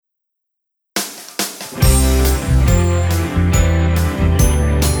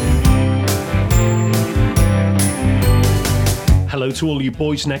Hello to all you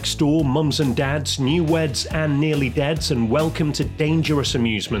boys next door, mums and dads, new weds and nearly deads, and welcome to Dangerous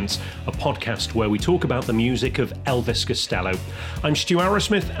Amusements, a podcast where we talk about the music of Elvis Costello. I'm Stu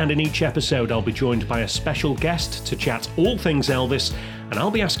Arrowsmith, and in each episode I'll be joined by a special guest to chat all things Elvis, and I'll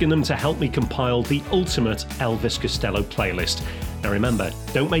be asking them to help me compile the ultimate Elvis Costello playlist. Now remember,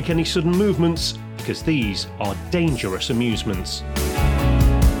 don't make any sudden movements, because these are dangerous amusements.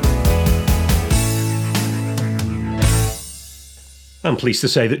 I'm pleased to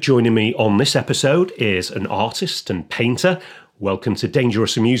say that joining me on this episode is an artist and painter. Welcome to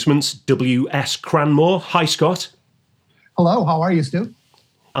Dangerous Amusements, W.S. Cranmore. Hi, Scott. Hello, how are you, Stu?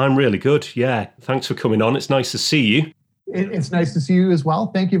 I'm really good, yeah. Thanks for coming on. It's nice to see you. It's nice to see you as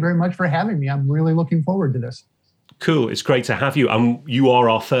well. Thank you very much for having me. I'm really looking forward to this. Cool, it's great to have you. And you are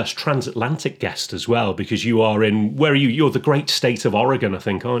our first transatlantic guest as well, because you are in, where are you? You're the great state of Oregon, I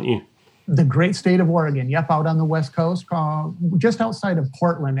think, aren't you? The great state of Oregon. Yep, out on the West Coast, just outside of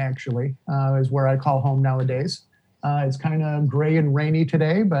Portland, actually, is where I call home nowadays. It's kind of gray and rainy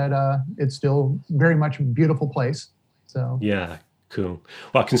today, but it's still very much a beautiful place. So yeah, cool.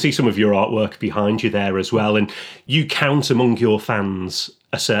 Well, I can see some of your artwork behind you there as well, and you count among your fans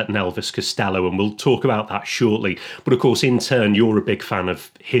a certain Elvis Costello, and we'll talk about that shortly. But of course, in turn, you're a big fan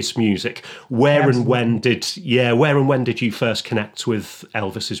of his music. Where and when did you first connect with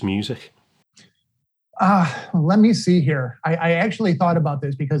Elvis's music? Let me see here. I actually thought about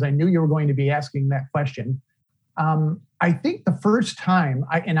this because I knew you were going to be asking that question. I think the first time,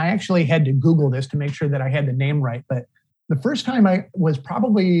 I actually had to Google this to make sure that I had the name right, but the first time I was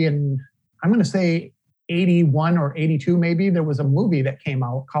probably in, I'm going to say 81 or 82 maybe, there was a movie that came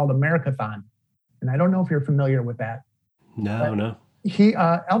out called Americathon. And I don't know if you're familiar with that. No.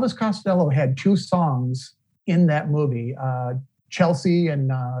 Elvis Costello had two songs in that movie, Chelsea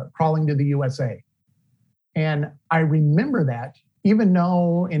and Crawling to the USA. And I remember that, even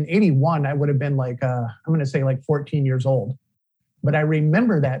though in 81, I would have been like, I'm going to say like 14 years old. But I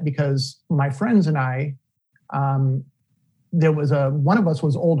remember that because my friends and I, there was one of us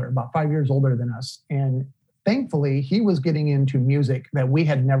was older, about 5 years older than us. And thankfully, he was getting into music that we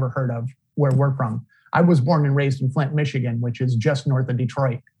had never heard of where we're from. I was born and raised in Flint, Michigan, which is just north of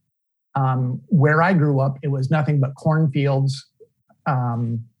Detroit. Where I grew up, it was nothing but cornfields,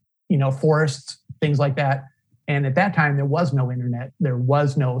 forests, things like that. And at that time, there was no internet. There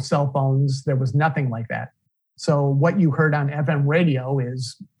was no cell phones. There was nothing like that. So what you heard on FM radio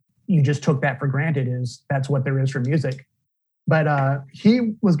is, you just took that for granted, is that's what there is for music. But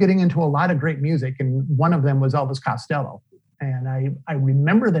he was getting into a lot of great music, and one of them was Elvis Costello. And I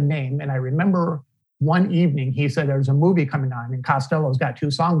remember the name, and I remember one evening he said there's a movie coming on, and Costello's got two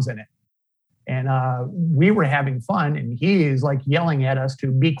songs in it. And we were having fun, and he is like yelling at us to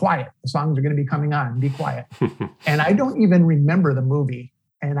be quiet. The songs are going to be coming on, be quiet. And I don't even remember the movie,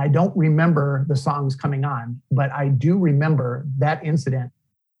 and I don't remember the songs coming on, but I do remember that incident,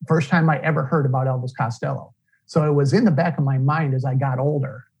 first time I ever heard about Elvis Costello. So it was in the back of my mind as I got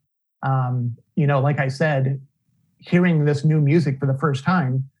older. Like I said, hearing this new music for the first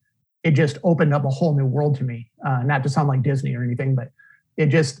time, it just opened up a whole new world to me. Not to sound like Disney or anything, but it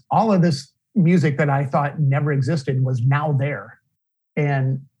just, all of this music that I thought never existed was now there.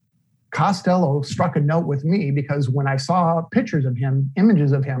 And Costello struck a note with me because when I saw pictures of him,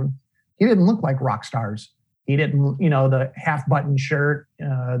 images of him, he didn't look like rock stars. He didn't, the half-button shirt,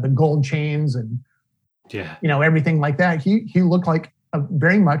 the gold chains, and everything like that. He looked like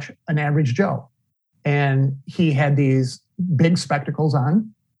very much an average Joe. And he had these big spectacles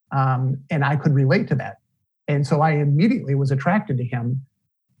on, and I could relate to that. And so I immediately was attracted to him.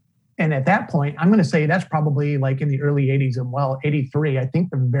 And at that point, I'm going to say that's probably like in the early 80s, and 83. I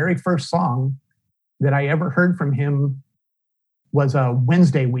think the very first song that I ever heard from him was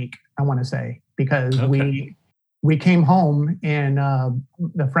Wednesday Week, I want to say, because we came home, and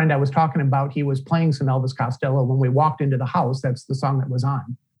the friend I was talking about, he was playing some Elvis Costello. When we walked into the house, that's the song that was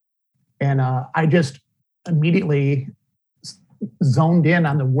on. And I just immediately zoned in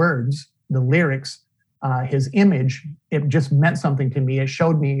on the words, the lyrics, his image. It just meant something to me. It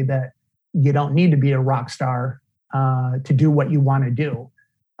showed me that you don't need to be a rock star to do what you want to do.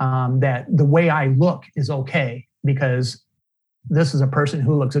 That the way I look is okay, because this is a person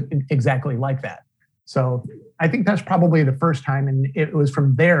who looks exactly like that. So I think that's probably the first time. And it was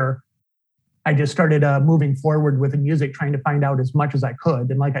from there, I just started moving forward with the music, trying to find out as much as I could.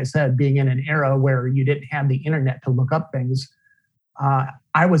 And like I said, being in an era where you didn't have the internet to look up things,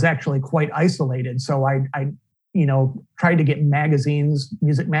 I was actually quite isolated. So I tried to get magazines,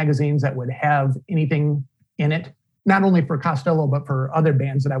 music magazines that would have anything in it, not only for Costello, but for other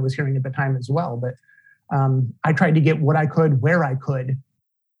bands that I was hearing at the time as well. But I tried to get what I could where I could,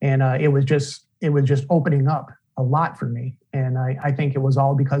 and it was just opening up a lot for me. And I think it was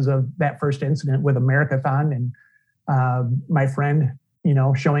all because of that first incident with Americathon and my friend,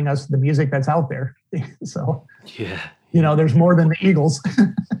 showing us the music that's out there. So, yeah. There's more than the Eagles.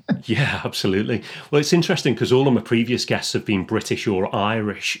 Yeah, absolutely. Well, it's interesting because all of my previous guests have been British or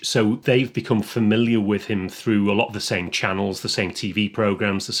Irish, so they've become familiar with him through a lot of the same channels, the same TV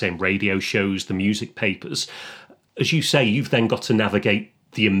programs, the same radio shows, the music papers. As you say, you've then got to navigate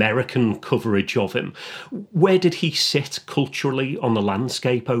the American coverage of him. Where did he sit culturally on the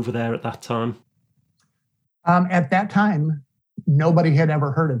landscape over there at that time? At that time, nobody had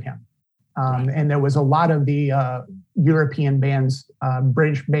ever heard of him. Right. And there was a lot of the European bands,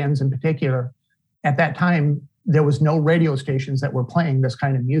 British bands in particular. At that time, there was no radio stations that were playing this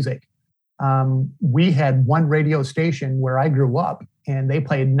kind of music. We had one radio station where I grew up, and they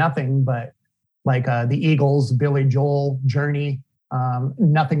played nothing but like the Eagles, Billy Joel, Journey,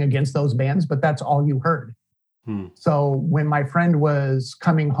 nothing against those bands, but that's all you heard. So when my friend was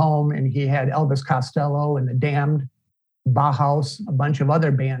coming home and he had Elvis Costello and the Damned, Bauhaus, a bunch of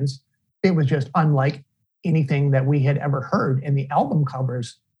other bands, it was just unlike anything that we had ever heard. And the album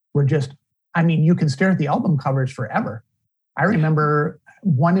covers were just, you can stare at the album covers forever. I remember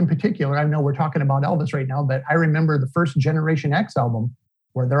one in particular. I know we're talking about Elvis right now, but I remember the first Generation X album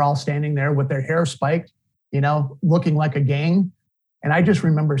where they're all standing there with their hair spiked, looking like a gang. And I just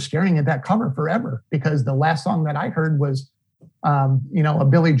remember staring at that cover forever because the last song that I heard was, a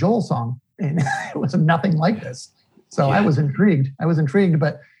Billy Joel song, and it was nothing like this. So yeah. I was intrigued,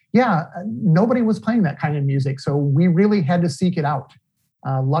 but yeah, nobody was playing that kind of music. So we really had to seek it out.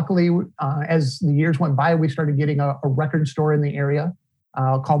 Luckily, as the years went by, we started getting a record store in the area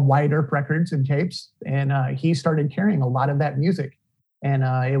called Wyatt Earp Records and Tapes. And he started carrying a lot of that music. And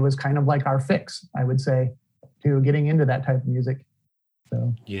it was kind of like our fix, I would say, to getting into that type of music.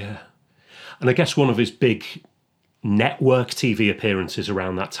 So yeah. And I guess one of his big network TV appearances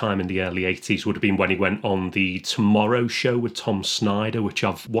around that time in the early 80s would have been when he went on the Tomorrow Show with Tom Snyder, which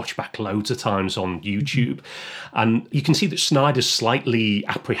I've watched back loads of times on YouTube. And you can see that Snyder's slightly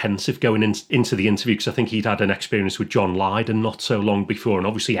apprehensive going into the interview because I think he'd had an experience with John Lydon not so long before. And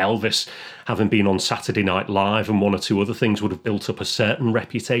obviously Elvis, having been on Saturday Night Live and one or two other things, would have built up a certain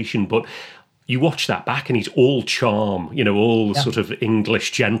reputation. But you watch that back and he's all charm, all sort of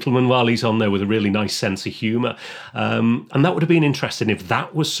English gentleman while he's on there with a really nice sense of humour. And that would have been interesting if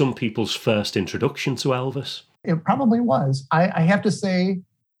that was some people's first introduction to Elvis. It probably was. I have to say,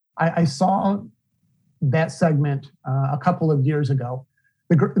 I saw that segment a couple of years ago.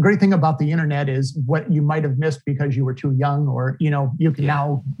 The great thing about the internet is what you might have missed because you were too young, or, you can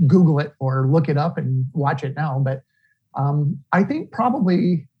now Google it or look it up and watch it now. But I think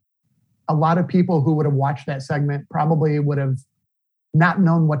probably a lot of people who would have watched that segment probably would have not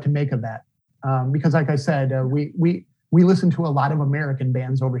known what to make of that. Because like I said, we listen to a lot of American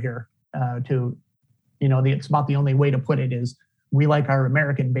bands over here it's about the only way to put it is we like our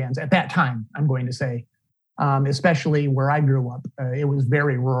American bands at that time, I'm going to say, especially where I grew up, it was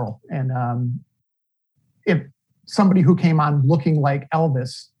very rural. And if somebody who came on looking like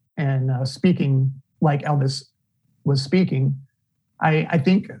Elvis and speaking like Elvis was speaking, I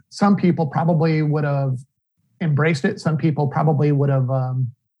think some people probably would have embraced it. Some people probably would have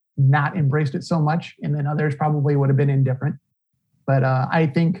not embraced it so much. And then others probably would have been indifferent. But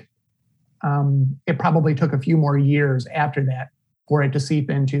I think it probably took a few more years after that for it to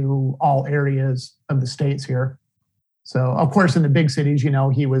seep into all areas of the States here. So, of course, in the big cities,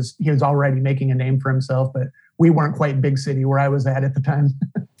 he was already making a name for himself, but we weren't quite big city where I was at the time.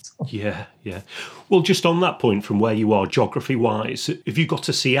 So. Yeah. Well, just on that point, from where you are geography-wise, have you got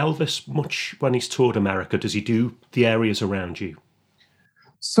to see Elvis much when he's toured America? Does he do the areas around you?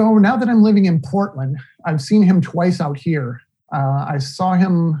 So now that I'm living in Portland, I've seen him twice out here. I saw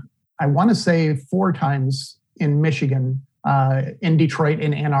him, I want to say 4 times in Michigan, in Detroit,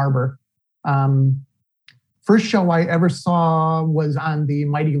 in Ann Arbor. First show I ever saw was on the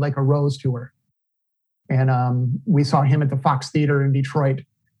Mighty Like a Rose tour. And we saw him at the Fox Theater in Detroit.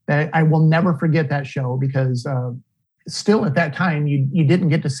 I will never forget that show because still at that time, you didn't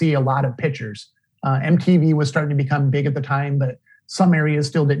get to see a lot of pictures. MTV was starting to become big at the time, but some areas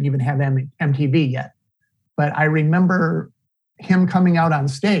still didn't even have MTV yet. But I remember him coming out on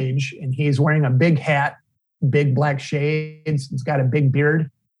stage and he's wearing a big hat, big black shades. He's got a big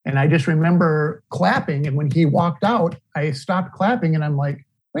beard. And I just remember clapping. And when he walked out, I stopped clapping and I'm like,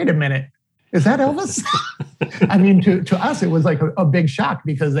 wait a minute, is that Elvis? I mean, to us, it was like a big shock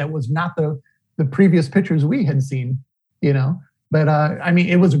because that was not the previous pictures we had seen, But I mean,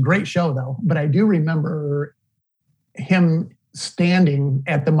 it was a great show though. But I do remember him standing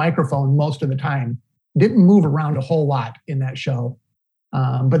at the microphone most of the time, didn't move around a whole lot in that show.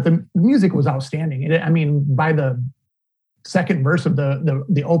 But the music was outstanding. I mean, by the second verse of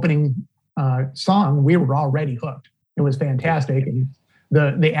the opening song, we were already hooked. It was fantastic. And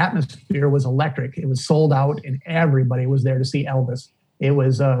the atmosphere was electric. It was sold out and everybody was there to see Elvis. It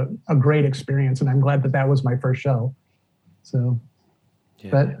was a great experience. And I'm glad that was my first show. So, yeah,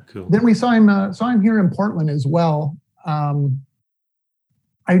 but cool. Then we saw him here in Portland as well.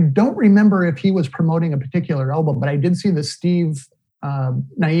 I don't remember if he was promoting a particular album, but I did see the Steve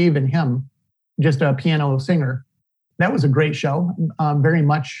Naive and him, just a piano singer. That was a great show. Very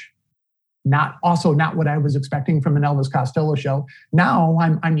much not what I was expecting from an Elvis Costello show. Now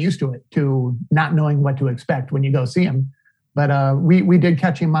I'm used to it, to not knowing what to expect when you go see him. But we did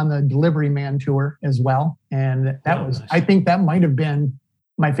catch him on the Delivery Man tour as well, and that was nice. I think that might have been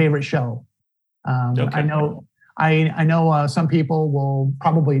my favorite show. Okay. I know some people will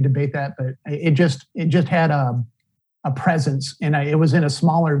probably debate that, but it just had a presence, and it was in a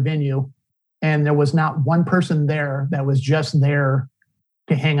smaller venue, and there was not one person there that was just there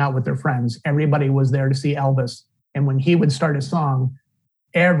to hang out with their friends. Everybody was there to see Elvis, and when he would start a song,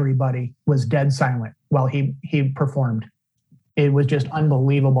 everybody was dead silent while he performed. It was just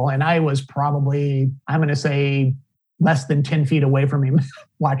unbelievable. And I was probably, I'm going to say, less than 10 feet away from him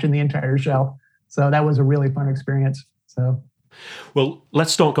watching the entire show. So that was a really fun experience. So, well,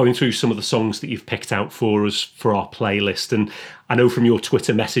 let's start going through some of the songs that you've picked out for us for our playlist. And I know from your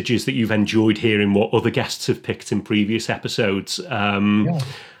Twitter messages that you've enjoyed hearing what other guests have picked in previous episodes.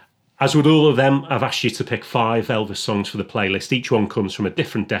 As with all of them, I've asked you to pick 5 Elvis songs for the playlist. Each one comes from a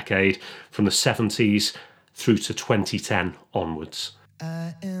different decade, from the 70s through to 2010 onwards.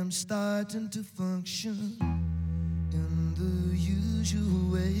 I am starting to function in the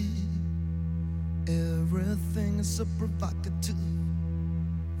usual way. Everything is so provocative,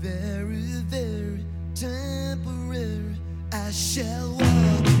 very, very temporary. I shall walk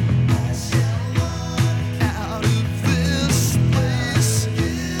out of this place.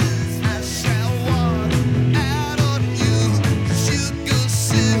 I shall walk out on you. You go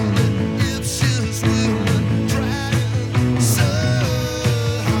silly if she's willing, trying so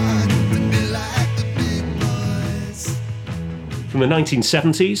hard to be like the big boys. From the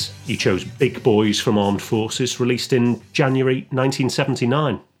 1970s, you chose Big Boys from Armed Forces, released in January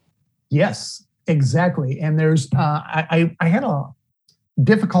 1979. Yes, exactly. And there's, I had a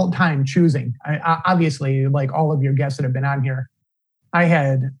difficult time choosing. I obviously, like all of your guests that have been on here, I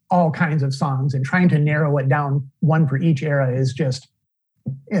had all kinds of songs, and trying to narrow it down one for each era is just,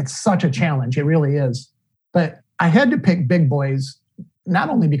 it's such a challenge. It really is. But I had to pick Big Boys, not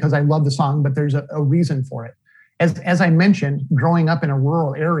only because I love the song, but there's a reason for it. As I mentioned, growing up in a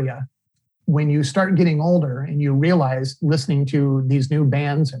rural area, when you start getting older and you realize, listening to these new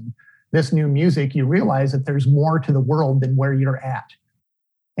bands and this new music, you realize that there's more to the world than where you're at.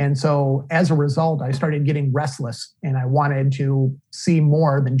 And so as a result, I started getting restless, and I wanted to see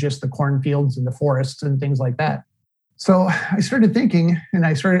more than just the cornfields and the forests and things like that. So I started thinking, and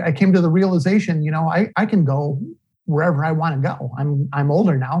I came to the realization, I can go wherever I want to go. I'm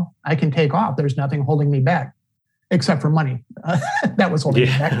older now. I can take off. There's nothing holding me back, except for money. That was holding me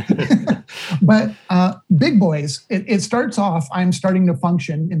back. But Big Boys, it starts off, I'm starting to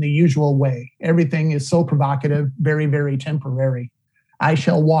function in the usual way. Everything is so provocative, very, very temporary. I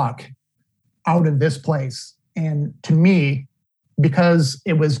shall walk out of this place. And to me, because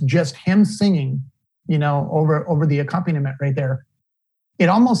it was just him singing, over the accompaniment right there, it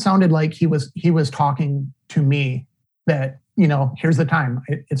almost sounded like he was talking to me that, here's the time.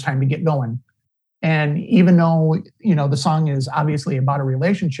 It's time to get going. And even though, the song is obviously about a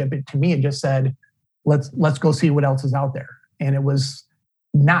relationship, to me, it just said, let's go see what else is out there. And it was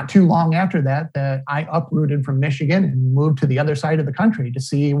not too long after that I uprooted from Michigan and moved to the other side of the country to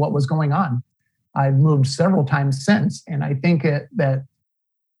see what was going on. I've moved several times since. And I think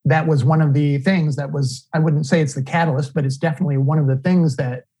that was one of the things that was, I wouldn't say it's the catalyst, but it's definitely one of the things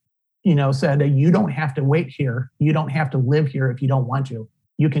that, said, you don't have to wait here. You don't have to live here if you don't want to.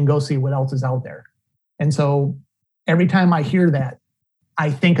 You can go see what else is out there. And so every time I hear that, I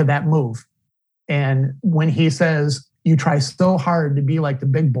think of that move. And when he says, you try so hard to be like the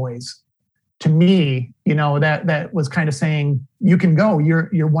big boys, to me, that was kind of saying, you can go,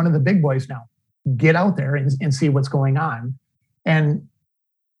 you're one of the big boys now. Get out there and see what's going on. And,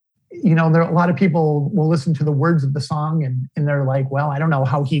 there are a lot of people will listen to the words of the song and they're like, well, I don't know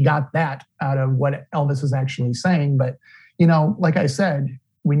how he got that out of what Elvis is actually saying. But, like I said,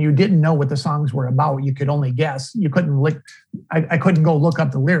 when you didn't know what the songs were about, you could only guess. You couldn't I couldn't go look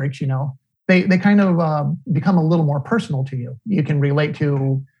up the lyrics, They kind of become a little more personal to you. You can relate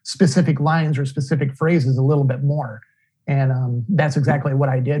to specific lines or specific phrases a little bit more. And that's exactly what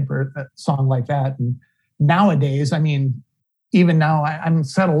I did for a song like that. And nowadays, I mean, even now I'm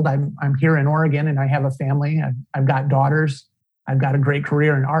settled. I'm here in Oregon and I have a family. I've got daughters. I've got a great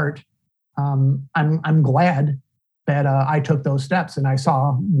career in art. I'm glad that I took those steps and I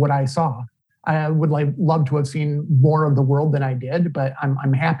saw what I saw. I would love to have seen more of the world than I did, but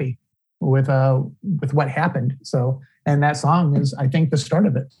I'm happy with what happened. So, and that song is, I think, the start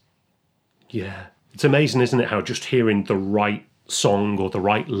of it. Yeah, it's amazing, isn't it? How just hearing the right song or the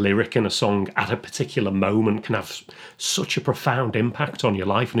right lyric in a song at a particular moment can have such a profound impact on your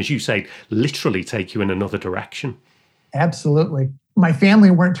life, and as you say, literally take you in another direction. Absolutely. My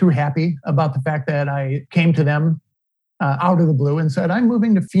family weren't too happy about the fact that I came to them out of the blue and said, I'm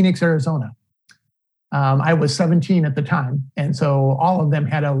moving to Phoenix, Arizona. I was 17 at the time. And so all of them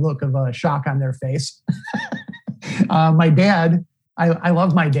had a look of shock on their face. My dad, I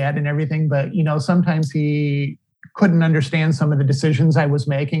love my dad and everything, but, sometimes he couldn't understand some of the decisions I was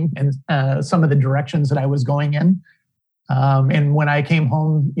making and some of the directions that I was going in. And when I came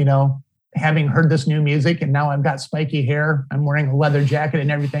home, having heard this new music and now I've got spiky hair, I'm wearing a leather jacket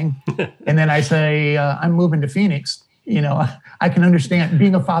and everything. And then I say, I'm moving to Phoenix. I can understand,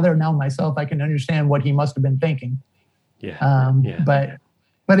 being a father now myself, I can understand what he must have been thinking. Yeah.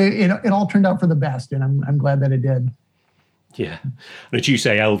 But it all turned out for the best, and I'm glad that it did. Yeah. And as you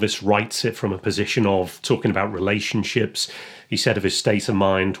say, Elvis writes it from a position of talking about relationships. He said of his state of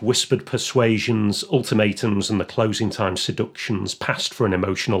mind, whispered persuasions, ultimatums, and the closing time seductions passed for an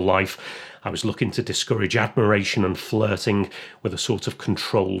emotional life. I was looking to discourage admiration and flirting with a sort of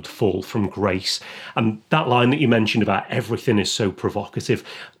controlled fall from grace. And that line that you mentioned about everything is so provocative,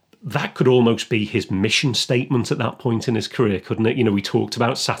 that could almost be his mission statement at that point in his career, couldn't it? We talked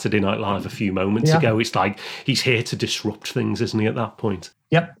about Saturday Night Live a few moments ago. It's like he's here to disrupt things, isn't he, at that point?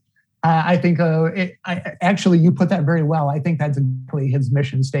 Yep. I think actually you put that very well. I think that's exactly his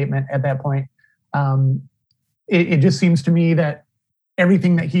mission statement at that point. It just seems to me that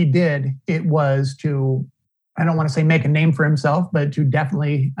everything that he did, it was to, I don't want to say make a name for himself, but to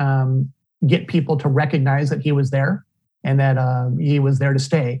definitely get people to recognize that he was there and that he was there to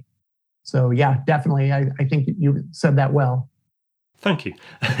stay. So yeah, definitely. I think you said that well. Thank you.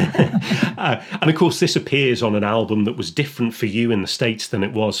 And of course, this appears on an album that was different for you in the States than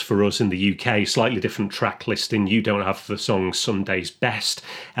it was for us in the UK. Slightly different track listing. You don't have the song Sunday's Best.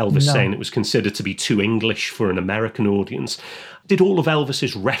 Elvis saying it was considered to be too English for an American audience. Did all of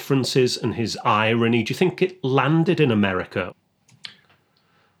Elvis's references and his irony, do you think it landed in America?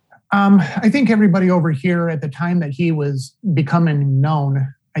 I think everybody over here at the time that he was becoming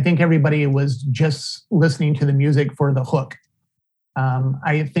known, I think everybody was just listening to the music for the hook.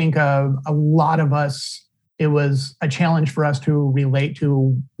 I think a lot of us, it was a challenge for us to relate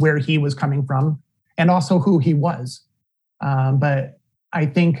to where he was coming from and also who he was. But I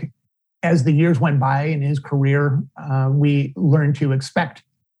think as the years went by in his career, we learned to expect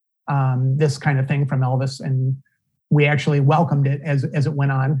this kind of thing from Elvis, and we actually welcomed it as it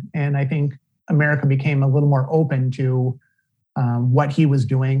went on. And I think America became a little more open to what he was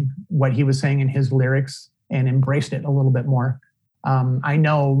doing, what he was saying in his lyrics, and embraced it a little bit more. I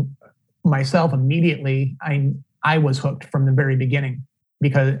know myself immediately, I was hooked from the very beginning,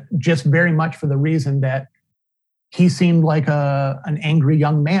 because just very much for the reason that he seemed like an angry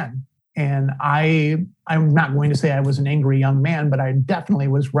young man. And I'm not going to say I was an angry young man, but I definitely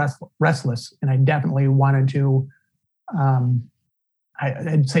was restless. And I definitely wanted to,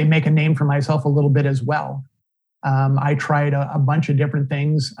 I'd say, make a name for myself a little bit as well. I tried a bunch of different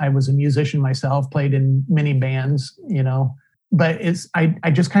things. I was a musician myself, played in many bands, but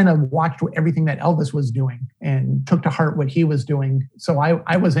I just kind of watched everything that Elvis was doing and took to heart what he was doing. So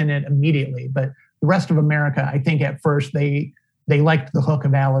I was in it immediately. But the rest of America, I think at first they liked the hook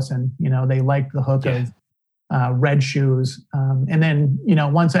of Allison. They liked the hook of Red Shoes. And then,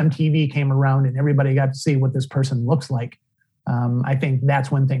 once MTV came around and everybody got to see what this person looks like, I think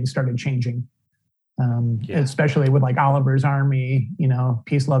that's when things started changing. Especially with like Oliver's Army,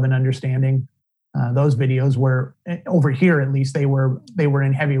 Peace, Love, and Understanding. Those videos were, over here at least, they were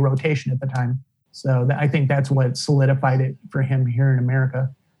in heavy rotation at the time. So I think that's what solidified it for him here in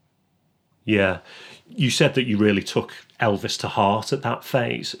America. Yeah. You said that you really took Elvis to heart at that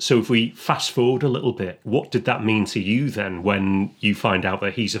phase. So if we fast forward a little bit, what did that mean to you then when you find out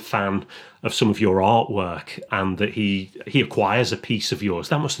that he's a fan of some of your artwork and that he acquires a piece of yours?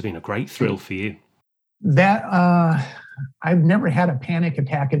 That must have been a great thrill for you. That I've never had a panic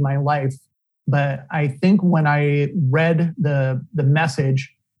attack in my life, but I think when I read the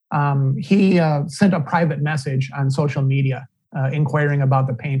message, he sent a private message on social media inquiring about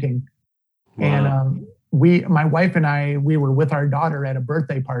the painting. Wow. And my wife and I, we were with our daughter at a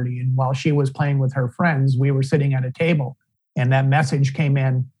birthday party, and while she was playing with her friends, we were sitting at a table, and that message came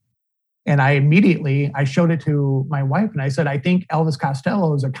in. And I showed it to my wife, and I said, I think Elvis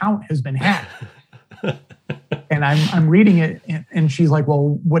Costello's account has been hacked. And I'm reading it, and she's like,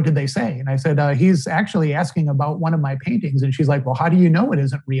 well, what did they say? And I said, he's actually asking about one of my paintings. And she's like, well, how do you know it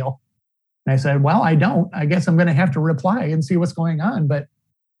isn't real? And I said, well, I don't. I guess I'm going to have to reply and see what's going on. But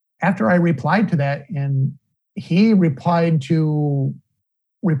after I replied to that, and he replied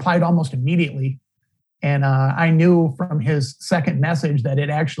almost immediately. And I knew from his second message that it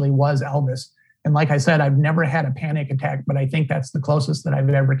actually was Elvis. And like I said, I've never had a panic attack, but I think that's the closest that I've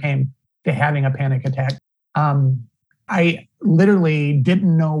ever came to having a panic attack. I literally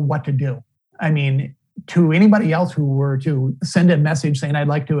didn't know what to do. I mean, to anybody else who were to send a message saying, I'd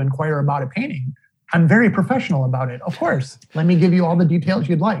like to inquire about a painting, I'm very professional about it. Of course, let me give you all the details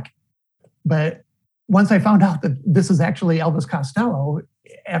you'd like. But once I found out that this is actually Elvis Costello,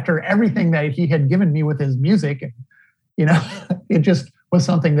 after everything that he had given me with his music, it just was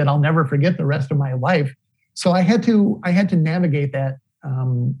something that I'll never forget the rest of my life. So I had to navigate that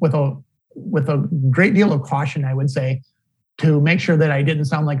with a great deal of caution, I would say, to make sure that I didn't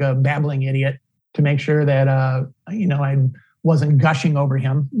sound like a babbling idiot, to make sure that I wasn't gushing over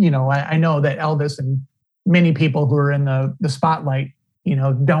him. I know that Elvis and many people who are in the spotlight,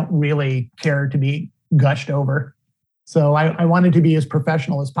 don't really care to be gushed over. So I wanted to be as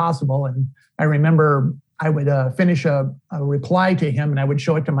professional as possible. And I remember I would finish a reply to him, and I would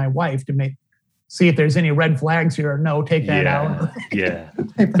show it to my wife to see if there's any red flags here, or no, take that out. Yeah,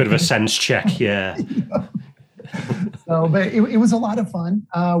 bit of a sense check, yeah. So, but it was a lot of fun.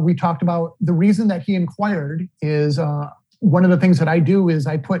 We talked about the reason that he inquired is one of the things that I do is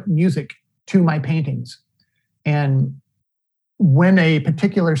I put music to my paintings. And when a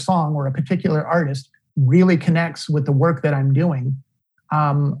particular song or a particular artist really connects with the work that I'm doing,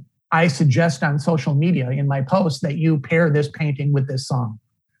 I suggest on social media in my posts that you pair this painting with this song.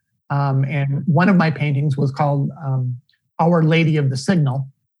 And one of my paintings was called Our Lady of the Signal.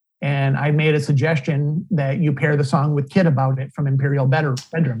 And I made a suggestion that you pair the song with Kid About It from Imperial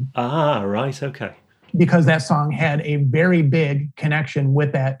Bedroom. Ah, right, okay. Because that song had a very big connection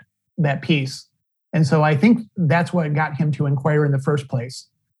with that piece. And so I think that's what got him to inquire in the first place.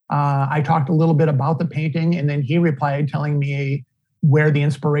 I talked a little bit about the painting, and then he replied telling me where the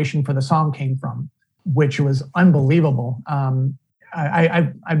inspiration for the song came from, which was unbelievable.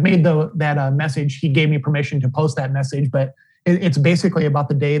 I made that message. He gave me permission to post that message, but it's basically about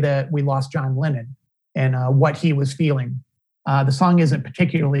the day that we lost John Lennon and what he was feeling. The song isn't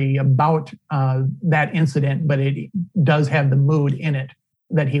particularly about that incident, but it does have the mood in it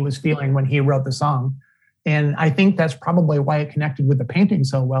that he was feeling when he wrote the song. And I think that's probably why it connected with the painting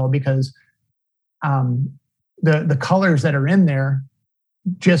so well, because the colors that are in there,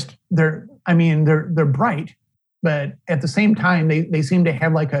 they're bright, but at the same time, they seem to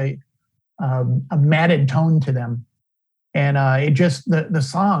have like a matted tone to them. And the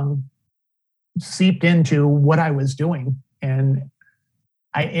song seeped into what I was doing. And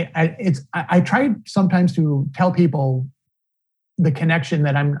I tried sometimes to tell people the connection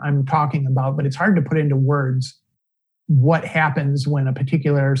that I'm talking about, but it's hard to put into words what happens when a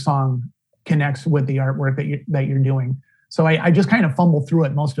particular song connects with the artwork that you're doing. So I just kind of fumble through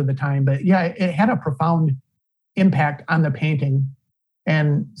it most of the time. But yeah, it had a profound impact on the painting.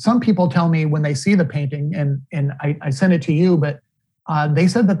 And some people tell me when they see the painting, and I sent it to you, but they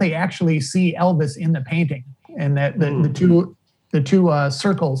said that they actually see Elvis in the painting, and that the two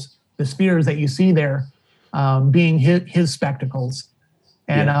circles, the spheres that you see there, being his spectacles.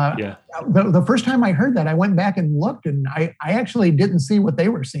 And the first time I heard that, I went back and looked, and I actually didn't see what they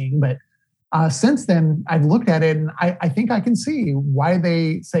were seeing. But since then, I've looked at it, and I think I can see why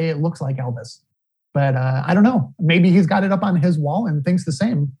they say it looks like Elvis. But I don't know. Maybe he's got it up on his wall and thinks the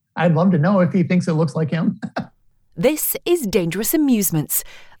same. I'd love to know if he thinks it looks like him. This is Dangerous Amusements,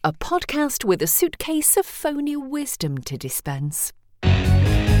 a podcast with a suitcase of phony wisdom to dispense.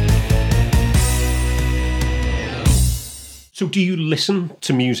 So do you listen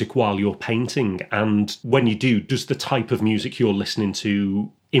to music while you're painting? And when you do, does the type of music you're listening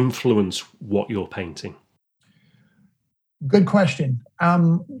to influence what you're painting? Good question.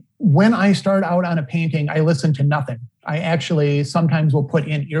 When I start out on a painting, I listen to nothing. I actually sometimes will put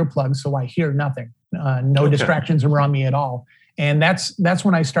in earplugs so I hear nothing. No distractions around me at all. And that's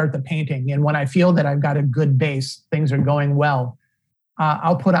when I start the painting. And when I feel that I've got a good base, things are going well,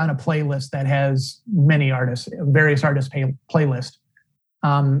 I'll put on a playlist that has many artists, various artists playlist.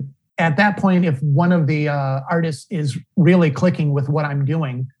 At that point, if one of the artists is really clicking with what I'm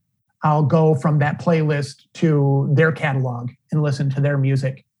doing, I'll go from that playlist to their catalog and listen to their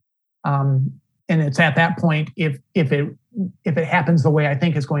music. And it's at that point, if it happens the way I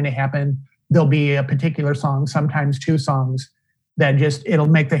think it's going to happen, there'll be a particular song, sometimes two songs, that it'll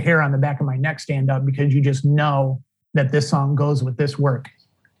make the hair on the back of my neck stand up, because you just know that this song goes with this work.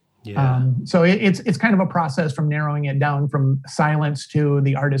 Yeah. So it's kind of a process from narrowing it down from silence to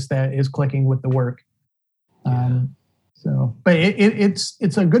the artist that is clicking with the work. But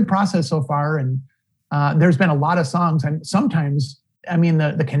it's a good process so far. And there's been a lot of songs, and sometimes, I mean,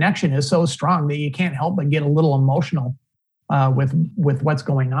 the connection is so strong that you can't help but get a little emotional with what's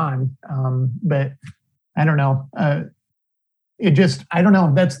going on. But I don't know. I don't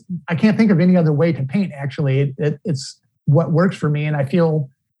know. I can't think of any other way to paint, actually. It's what works for me. And I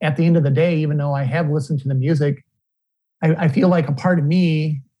feel at the end of the day, even though I have listened to the music, I feel like a part of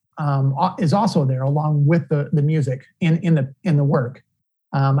me is also there along with the music in the work.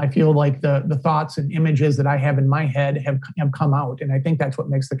 I feel like the thoughts and images that I have in my head have come out. And I think that's what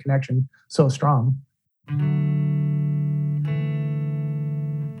makes the connection so strong.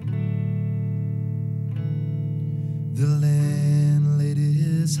 The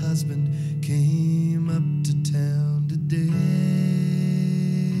landlady's husband came up to town today.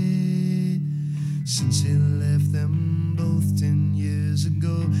 Since he left them both 10 years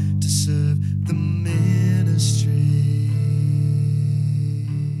ago to serve the ministry.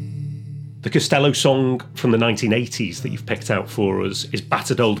 The Costello song from the 1980s that you've picked out for us is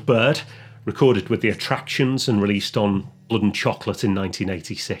Battered Old Bird, recorded with the Attractions and released on Blood and Chocolate in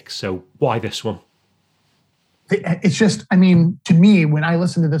 1986. So why this one? It's just, I mean, to me, when I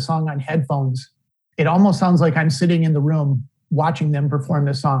listen to this song on headphones, it almost sounds like I'm sitting in the room watching them perform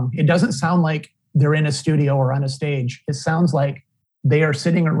this song. It doesn't sound like they're in a studio or on a stage. It sounds like they are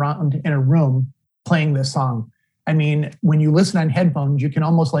sitting around in a room playing this song. I mean, when you listen on headphones, you can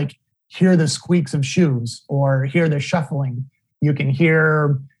almost like hear the squeaks of shoes or hear the shuffling. You can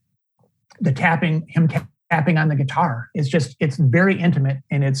hear the him tapping on the guitar. It's very intimate,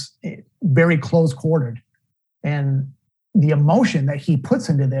 and it's very close quartered. And the emotion that he puts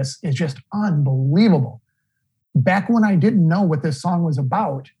into this is just unbelievable. Back when I didn't know what this song was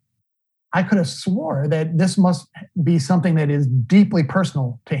about, I could have swore that this must be something that is deeply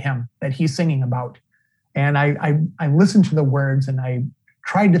personal to him that he's singing about. And I listened to the words, and I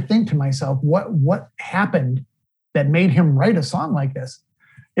tried to think to myself, what happened that made him write a song like this?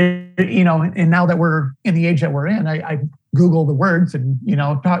 And now that we're in the age that we're in, I Google the words and,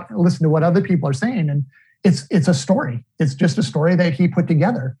 listen to what other people are saying. And it's a story. It's just a story that he put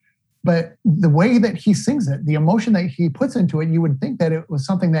together. But the way that he sings it, the emotion that he puts into it, you would think that it was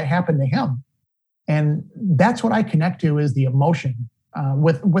something that happened to him. And that's what I connect to, is the emotion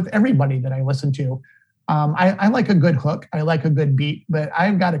with everybody that I listen to. I like a good hook. I like a good beat, but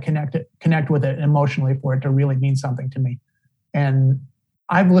I've got to connect with it emotionally for it to really mean something to me. And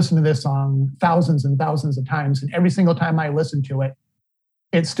I've listened to this song thousands and thousands of times, and every single time I listen to it,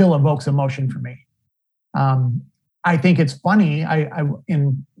 it still evokes emotion for me. I think it's funny. I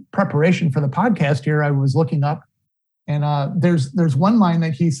in preparation for the podcast here, I was looking up, and there's one line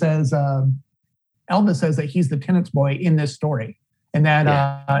that he says, Elvis says that he's the tenants boy in this story, and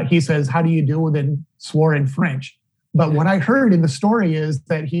that he says, "How do you do?" Then swore in French. But what I heard in the story is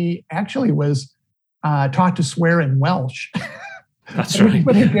that he actually was taught to swear in Welsh. That's right.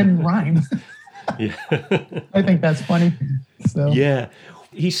 But it didn't rhyme. Yeah. I think that's funny. So yeah,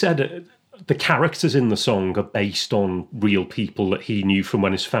 he said the characters in the song are based on real people that he knew from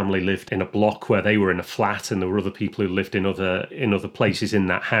when his family lived in a block where they were in a flat, and there were other people who lived in other places in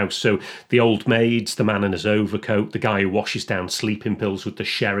that house. So the old maids, the man in his overcoat, the guy who washes down sleeping pills with the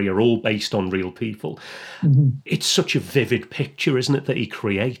sherry are all based on real people. Mm-hmm. It's such a vivid picture, isn't it, that he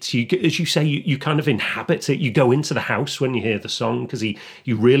creates? You, as you say, you kind of inhabit it. You go into the house when you hear the song, because he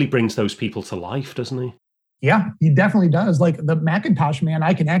really brings those people to life, doesn't he? Yeah, he definitely does. Like the Macintosh Man,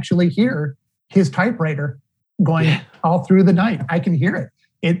 I can actually hear his typewriter going all through the night. I can hear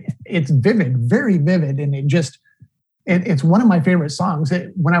it. It's vivid, very vivid, and it's one of my favorite songs.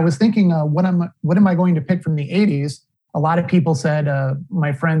 When I was thinking, what am I going to pick from the 80s? A lot of people said,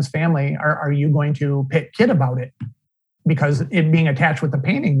 my friend's family, are you going to pick Kid About It? Because it being attached with the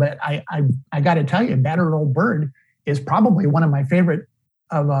painting. But I got to tell you, Battered Old Bird is probably one of my favorite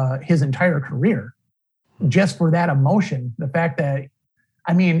of his entire career. Just for that emotion, the fact that,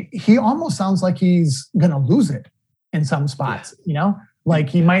 I mean, he almost sounds like he's going to lose it. in some spots, like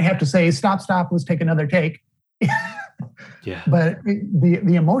he might have to say, stop, let's take another take. Yeah. But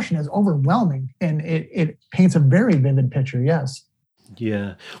the emotion is overwhelming, and it paints a very vivid picture. Yes.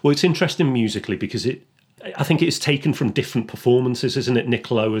 Yeah. Well, it's interesting musically because I think it's taken from different performances, isn't it?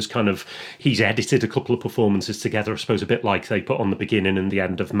 Nick Lowe has he's edited a couple of performances together, I suppose, a bit like they put on the beginning and the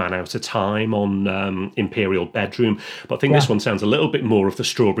end of Man Out of Time on Imperial Bedroom. But I think this one sounds a little bit more of the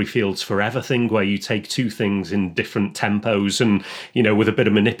Strawberry Fields Forever thing, where you take two things in different tempos and, with a bit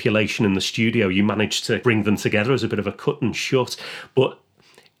of manipulation in the studio, you manage to bring them together as a bit of a cut and shut. But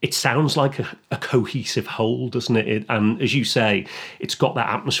it sounds like a cohesive whole, doesn't it? And as you say, it's got that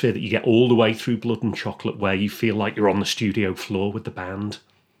atmosphere that you get all the way through Blood and Chocolate, where you feel like you're on the studio floor with the band.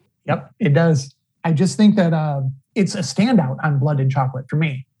 Yep, it does. I just think that it's a standout on Blood and Chocolate for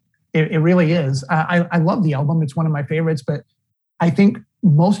me. It really is. I love the album. It's one of my favorites, but I think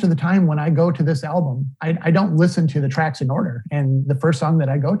most of the time when I go to this album, I don't listen to the tracks in order. And the first song that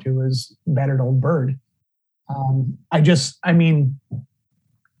I go to is Battered Old Bird.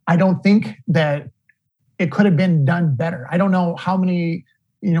 I don't think that it could have been done better. I don't know how many,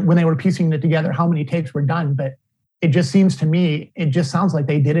 when they were piecing it together, how many takes were done, but it just seems to me, it just sounds like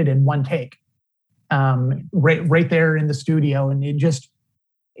they did it in one take, right there in the studio. And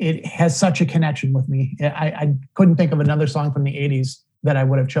it has such a connection with me. I couldn't think of another song from the 80s that I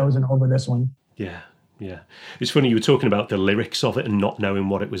would have chosen over this one. Yeah. Yeah. It's funny, you were talking about the lyrics of it and not knowing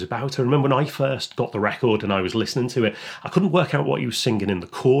what it was about. I remember when I first got the record and I was listening to it, I couldn't work out what he was singing in the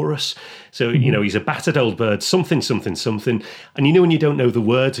chorus. So, he's a battered old bird, something, something, something. And when you don't know the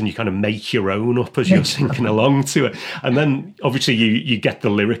words and you kind of make your own up as you're singing along to it. And then obviously you get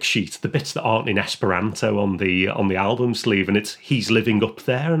the lyric sheet, the bits that aren't in Esperanto on the album sleeve, and it's he's living up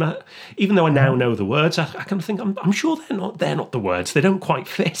there. And even though I now know the words, I kind of think, I'm sure they're not the words. They don't quite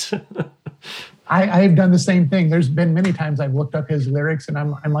fit. I've done the same thing. There's been many times I've looked up his lyrics and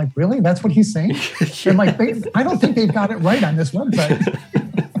I'm like, really? That's what he's saying? I'm like, I don't think they've got it right on this website.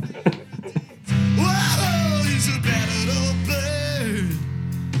 Whoa, he's a battered old bird.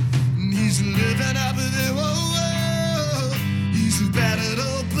 He's living up there. Whoa, he's a battered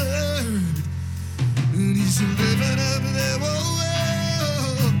old bird. And he's living up there.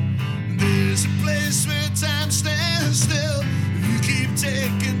 Whoa, there's a place where time stands still. You keep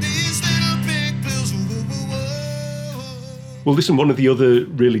taking these little big pills. Well, listen, one of the other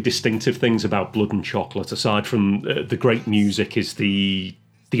really distinctive things about Blood and Chocolate, aside from the great music, is the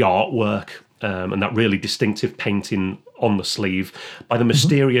artwork and that really distinctive painting on the sleeve by the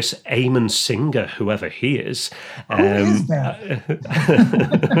mysterious Eamon Singer, whoever he is. Who is that?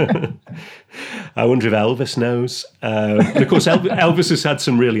 I wonder if Elvis knows. And of course, Elvis has had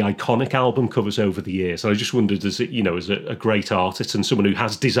some really iconic album covers over the years. And I just wondered, as a great artist and someone who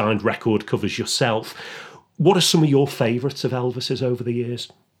has designed record covers yourself, what are some of your favourites of Elvis's over the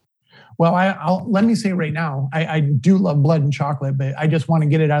years? Well, let me say right now, I do love Blood and Chocolate, but I just want to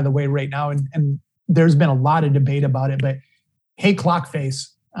get it out of the way right now. And there's been a lot of debate about it, but Hey Clockface,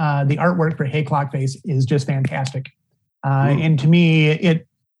 the artwork for Hey Clockface is just fantastic. And to me, it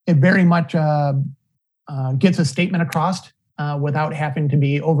very much gets a statement across without having to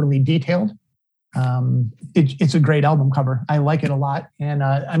be overly detailed. It's a great album cover. I like it a lot.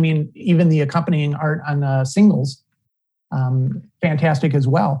 And even the accompanying art on singles, fantastic as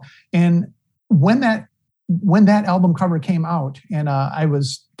well. And when that album cover came out and I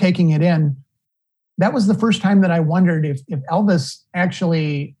was taking it in, that was the first time that I wondered if Elvis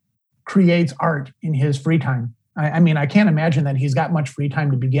actually creates art in his free time. I can't imagine that he's got much free time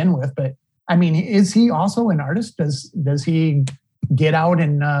to begin with, but is he also an artist? Does he get out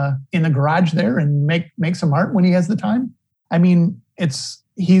in the garage there and make some art when he has the time?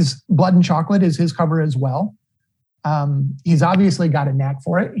 He's Blood and Chocolate is his cover as well. He's obviously got a knack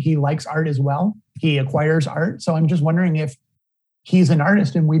for it. He likes art as well. He acquires art. So I'm just wondering if he's an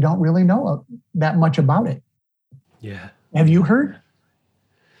artist and we don't really know that much about it. Yeah. Have you heard?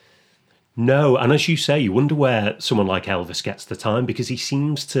 No. And as you say, you wonder where someone like Elvis gets the time, because he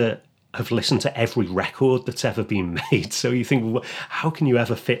seems to have listened to every record that's ever been made. So you think, well, how can you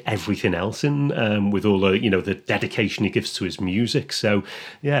ever fit everything else in with all the, the dedication he gives to his music? So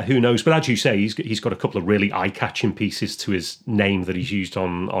yeah, who knows? But as you say, he's got a couple of really eye-catching pieces to his name that he's used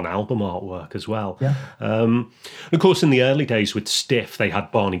on album artwork as well. Yeah. Of course, in the early days with Stiff, they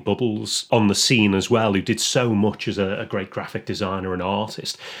had Barney Bubbles on the scene as well, who did so much as a great graphic designer and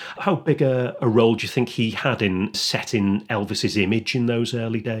artist. How big a role do you think he had in setting Elvis's image in those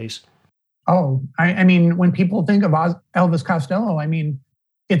early days? Oh, when people think of Elvis Costello,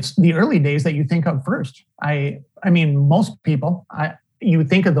 it's the early days that you think of first. Most people, you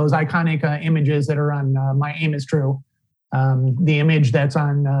think of those iconic images that are on My Aim Is True, the image that's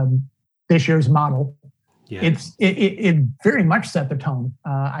on this year's model. Yeah. It very much set the tone.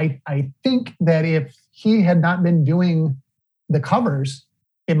 I think that if he had not been doing the covers,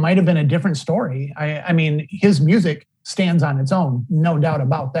 it might have been a different story. I mean, his music stands on its own, no doubt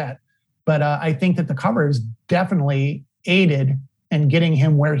about that. But I think that the covers definitely aided in getting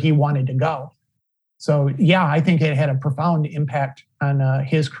him where he wanted to go. So yeah, I think it had a profound impact on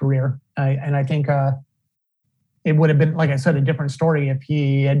his career. And I think it would have been, like I said, a different story if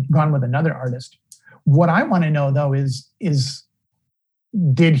he had gone with another artist. What I want to know though is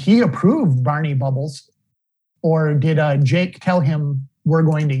did he approve Barney Bubbles, or did Jake tell him we're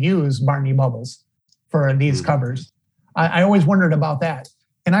going to use Barney Bubbles for these covers? I always wondered about that.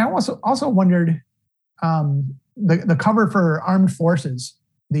 And I also wondered the cover for Armed Forces,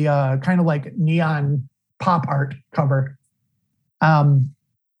 the kind of like neon pop art cover. To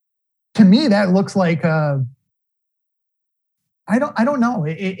me, that looks like I don't know.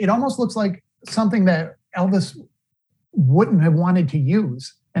 It almost looks like something that Elvis wouldn't have wanted to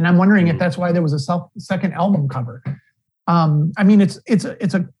use, and I'm wondering if that's why there was a second album cover. I mean, it's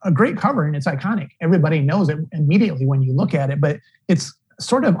a great cover and it's iconic. Everybody knows it immediately when you look at it, but it's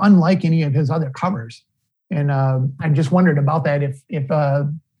sort of unlike any of his other covers. And I just wondered about that, if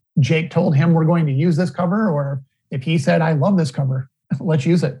Jake told him we're going to use this cover, or if he said, I love this cover, let's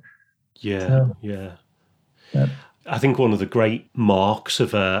use it. Yeah, yeah. I think one of the great marks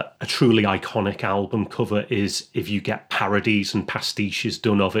of a truly iconic album cover is if you get parodies and pastiches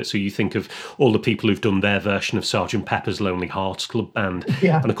done of it. So you think of all the people who've done their version of Sgt. Pepper's Lonely Hearts Club Band.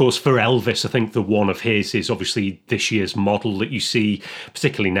 Yeah. And of course, for Elvis, I think the one of his is obviously this year's model that you see,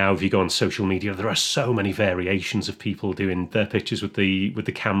 particularly now if you go on social media. There are so many variations of people doing their pictures with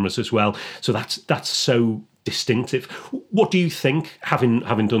the cameras as well. So that's so distinctive. What do you think, having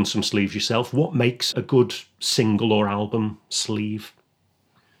done some sleeves yourself, what makes a good single or album sleeve?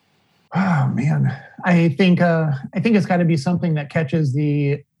 Oh man, I think it's got to be something that catches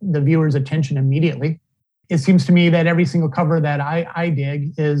the viewer's attention immediately. It seems to me that every single cover that I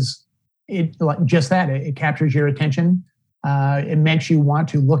dig is just that. It captures your attention. It makes you want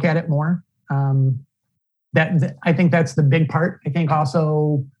to look at it more. That I think that's the big part. I think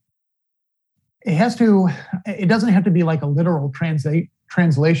also it doesn't have to be like a literal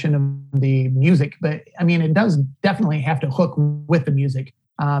translation of the music, but I mean, it does definitely have to hook with the music.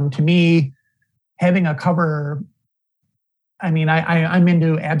 To me, having a cover, I mean, I'm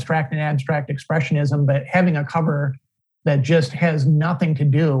into abstract and abstract expressionism, but having a cover that just has nothing to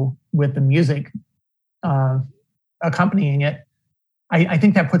do with the music accompanying it, I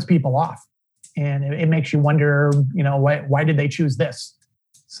think that puts people off, and it makes you wonder, why did they choose this?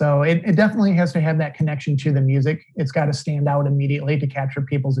 So it definitely has to have that connection to the music. It's got to stand out immediately to capture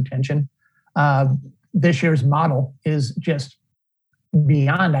people's attention. This year's model is just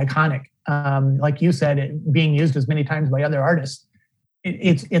beyond iconic. Like you said, it being used as many times by other artists.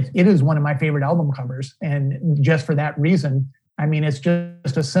 It is one of my favorite album covers. And just for that reason, I mean, it's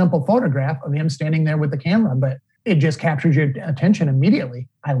just a simple photograph of him standing there with the camera, but it just captures your attention immediately.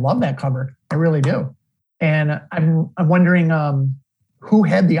 I love that cover. I really do. And I'm wondering, who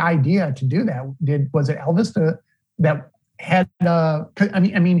had the idea to do that? Was it Elvis that had?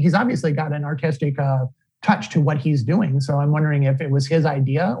 I mean, he's obviously got an artistic touch to what he's doing. So I'm wondering if it was his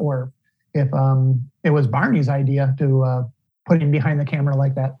idea or if it was Barney's idea to put him behind the camera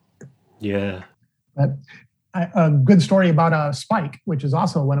like that. Yeah. But a good story about Spike, which is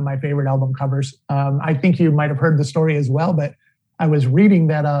also one of my favorite album covers. I think you might have heard the story as well, but I was reading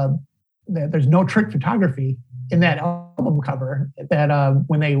that there's no trick photography in that album cover, that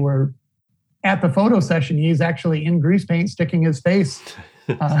when they were at the photo session, he's actually in grease paint sticking his face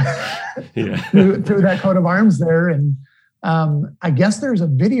through that coat of arms there. And I guess there's a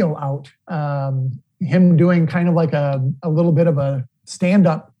video out, him doing kind of like a little bit of a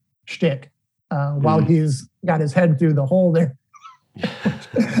stand-up shtick while he's got his head through the hole there.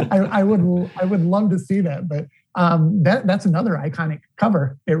 I would love to see that, but that's another iconic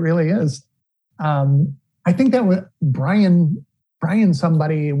cover. It really is. I think that was Brian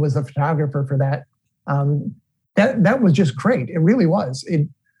somebody was the photographer for that. That was just great. It really was. It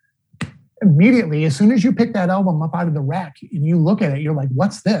immediately, as soon as you pick that album up out of the rack and you look at it, you're like,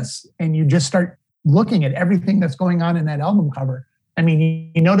 what's this? And you just start looking at everything that's going on in that album cover. I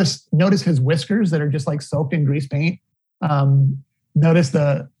mean, you notice his whiskers that are just like soaked in grease paint. Notice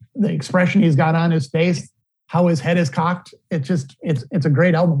the expression he's got on his face, how his head is cocked. It's a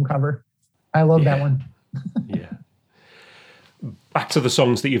great album cover. I love that one. Yeah. Back to the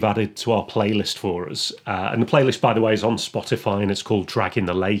songs that you've added to our playlist for us. And the playlist, by the way, is on Spotify, and it's called Dragging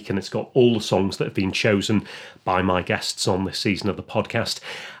the Lake, and it's got all the songs that have been chosen by my guests on this season of the podcast.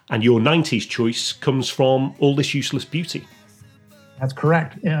 And your 90s choice comes from All This Useless Beauty. That's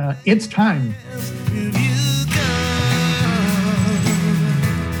correct. It's Time.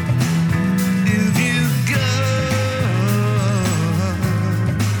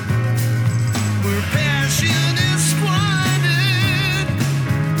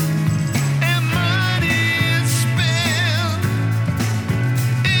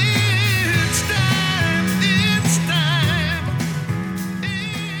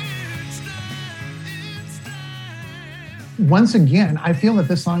 Once again, I feel that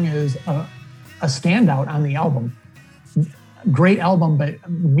this song is a standout on the album. Great album, but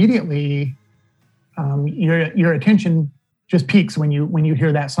immediately your attention just peaks when you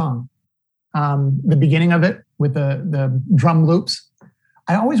hear that song. The beginning of it with the drum loops.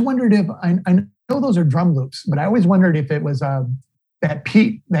 I always wondered if I know those are drum loops, but I always wondered if it was that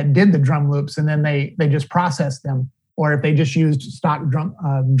Pete that did the drum loops and then they just processed them, or if they just used stock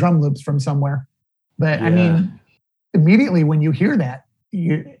drum loops from somewhere. But yeah. I mean, immediately when you hear that,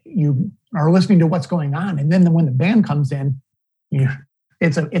 you are listening to what's going on, and then when the band comes in,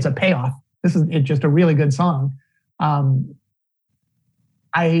 it's a payoff. It's just a really good song.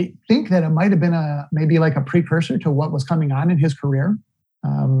 I think that it might have been maybe like a precursor to what was coming on in his career.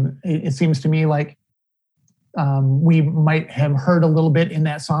 It seems to me like we might have heard a little bit in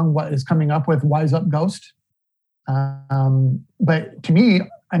that song what is coming up with Wise Up Ghost. But to me,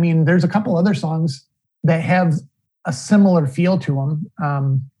 I mean, there's a couple other songs that have a similar feel to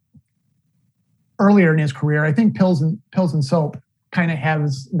him. Earlier in his career, I think Pills and Soap kind of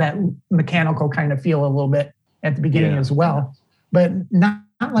has that mechanical kind of feel a little bit at the beginning as well, but not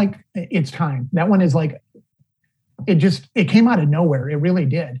like It's Time. That one is like, it came out of nowhere. It really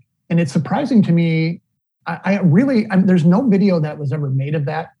did. And it's surprising to me. There's no video that was ever made of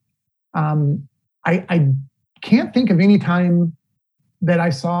that. I can't think of any time that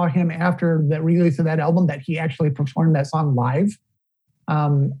I saw him after the release of that album that he actually performed that song live.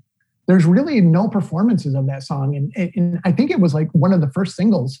 There's really no performances of that song. And I think it was like one of the first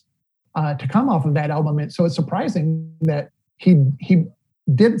singles to come off of that album. And so it's surprising that he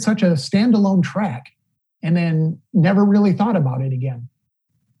did such a standalone track and then never really thought about it again.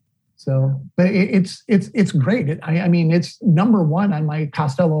 So, but it's great. I mean, it's number one on my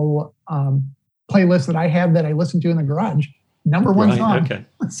Costello playlist that I have that I listen to in the garage. Number one song. Okay.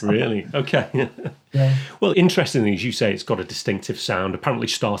 Really? Okay. Yeah. Well, interestingly, as you say, it's got a distinctive sound. Apparently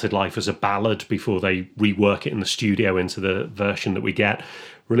started life as a ballad before they rework it in the studio into the version that we get.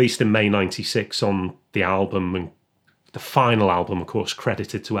 Released in May 96 on the album, and the final album, of course,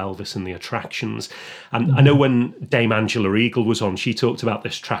 credited to Elvis and the Attractions. And I know when Dame Angela Eagle was on, she talked about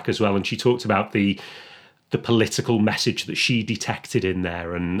this track as well, and she talked about the political message that she detected in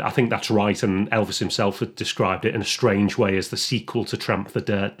there. And I think that's right. And Elvis himself had described it in a strange way as the sequel to Tramp the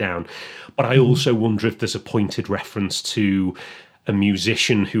Dirt Down. But I also wonder if there's a pointed reference to a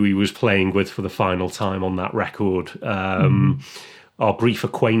musician who he was playing with for the final time on that record. Our brief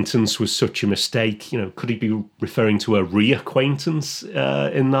acquaintance was such a mistake. You know, could he be referring to a reacquaintance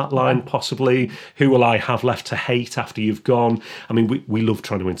in that line, possibly? Who will I have left to hate after you've gone? I mean, we love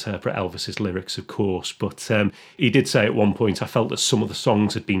trying to interpret Elvis's lyrics, of course, but he did say at one point, I felt that some of the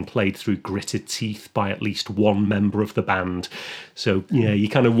songs had been played through gritted teeth by at least one member of the band. So, yeah, you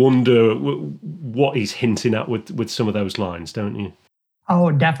kind of wonder what he's hinting at with some of those lines, don't you?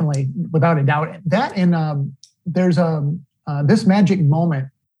 Oh, definitely, without a doubt. That and there's This Magic Moment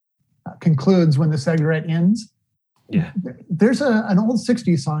concludes when the cigarette ends. Yeah. There's an old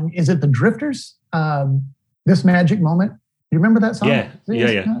 60s song. Is it the Drifters? This Magic Moment. You remember that song? Yeah.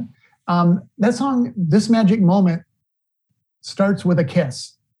 That song, This Magic Moment, starts with a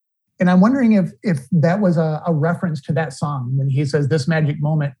kiss. And I'm wondering if that was a reference to that song when he says this magic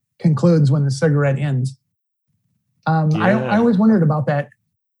moment concludes when the cigarette ends. I always wondered about that.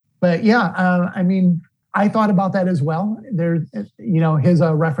 But yeah, I mean, I thought about that as well. There's, his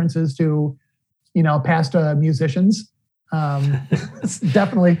references to, past musicians.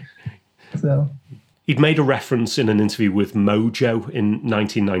 Definitely. So. He'd made a reference in an interview with Mojo in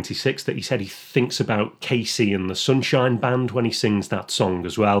 1996 that he said he thinks about Casey and the Sunshine Band when he sings that song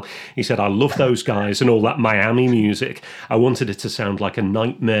as well. He said, I love those guys and all that Miami music. I wanted it to sound like a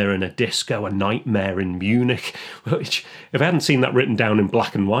nightmare in a disco, a nightmare in Munich, which, if I hadn't seen that written down in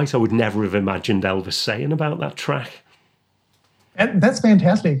black and white, I would never have imagined Elvis saying about that track. That's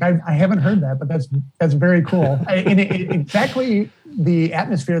fantastic. I haven't heard that, but that's very cool. And exactly the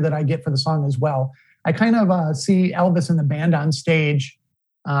atmosphere that I get for the song as well. I kind of see Elvis and the band on stage.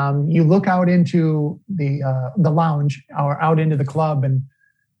 You look out into the lounge or out into the club, and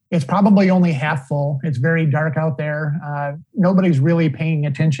it's probably only half full. It's very dark out there. Nobody's really paying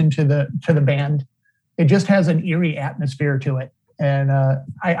attention to the band. It just has an eerie atmosphere to it, and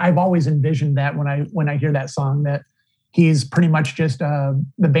I've always envisioned that when I hear that song, that he's pretty much just the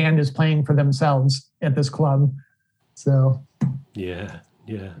band is playing for themselves at this club. So yeah.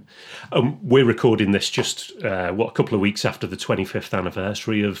 We're recording this just a couple of weeks after the 25th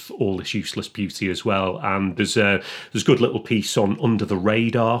anniversary of All This Useless Beauty as well, and there's a good little piece on Under the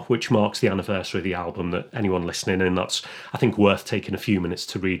Radar, which marks the anniversary of the album, that anyone listening in, that's I think worth taking a few minutes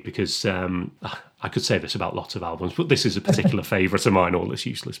to read, because I could say this about lots of albums, but this is a particular favourite of mine, All This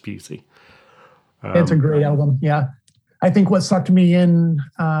Useless Beauty. It's a great album, yeah. I think what sucked me in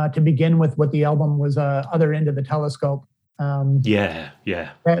to begin with the album was Other End of the Telescope. Yeah.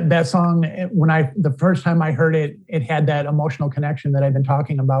 That song, the first time I heard it, it had that emotional connection that I've been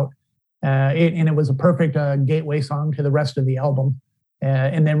talking about. And it was a perfect gateway song to the rest of the album.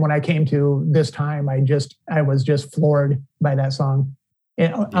 And then when I came to this time, I was just floored by that song.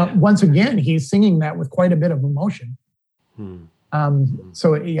 Once again, he's singing that with quite a bit of emotion.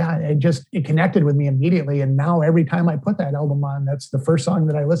 So yeah, it connected with me immediately. And now every time I put that album on, that's the first song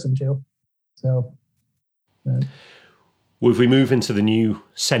that I listen to. So. Well, if we move into the new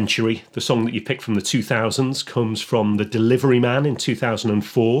century, the song that you picked from the 2000s comes from The Delivery Man in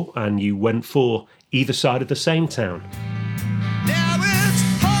 2004, and you went for Either Side of the Same Town. Now it's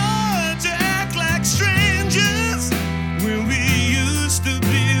hard to act like strangers when we used to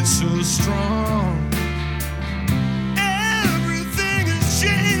be so strong. Everything is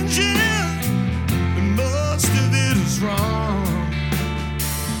changing, and most of it is wrong.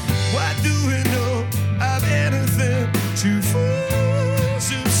 Why do we know of anything to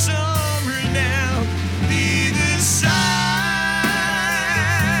fools of summer now? Either side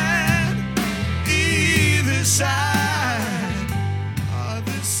of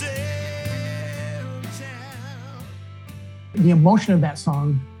the same town. The emotion of that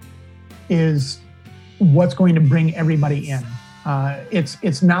song is what's going to bring everybody in.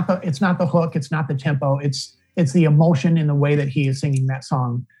 It's not the hook, it's not the tempo, it's the emotion in the way that he is singing that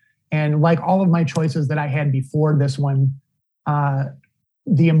song. And like all of my choices that I had before this one,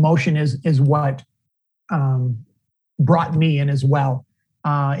 the emotion is what brought me in as well.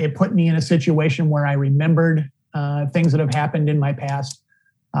 It put me in a situation where I remembered things that have happened in my past.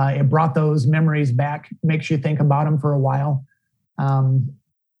 It brought those memories back, makes you think about them for a while. And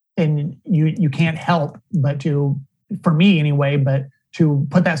you can't help but for me anyway, but to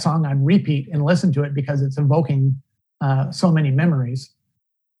put that song on repeat and listen to it because it's evoking so many memories.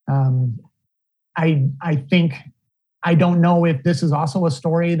 I think, I don't know if this is also a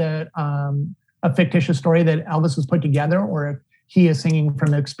story that, a fictitious story that Elvis has put together, or if he is singing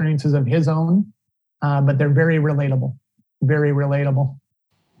from the experiences of his own, but they're very relatable, very relatable.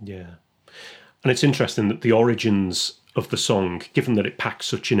 Yeah. And it's interesting that the origins of the song, given that it packs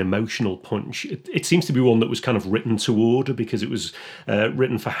such an emotional punch, it seems to be one that was kind of written to order, because it was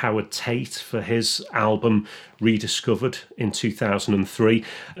written for Howard Tate for his album Rediscovered in 2003.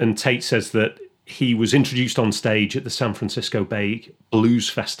 And Tate says that he was introduced on stage at the San Francisco Bay Blues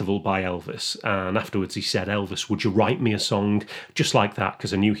Festival by Elvis. And afterwards he said, "Elvis, would you write me a song just like that?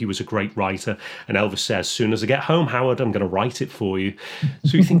 Because I knew he was a great writer." And Elvis says, "As soon as I get home, Howard, I'm going to write it for you."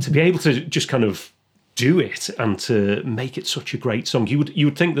 So you think to be able to just kind of do it and to make it such a great song, you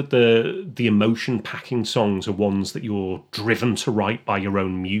would think that the emotion packing songs are ones that you're driven to write by your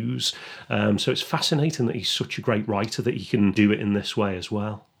own muse. So it's fascinating that he's such a great writer that he can do it in this way as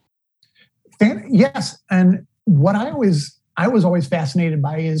well. Yes, and what I was always fascinated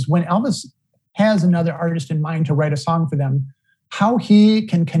by is when Elvis has another artist in mind to write a song for them, how he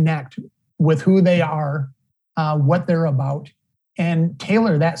can connect with who they are, what they're about, and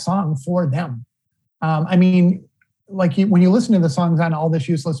tailor that song for them. I mean, like when you listen to the songs on All This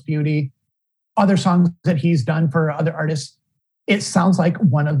Useless Beauty, other songs that he's done for other artists, it sounds like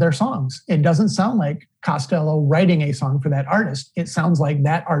one of their songs. It doesn't sound like Costello writing a song for that artist. It sounds like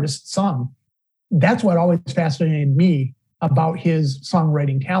that artist's song. That's what always fascinated me about his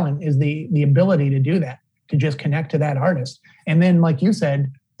songwriting talent, is the ability to do that, to just connect to that artist. And then, like you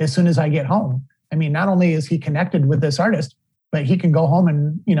said, as soon as I get home, I mean, not only is he connected with this artist, but he can go home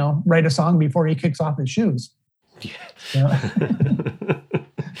and, write a song before he kicks off his shoes. Yeah.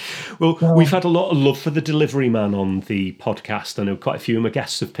 Well, we've had a lot of love for The Delivery Man on the podcast. I know quite a few of my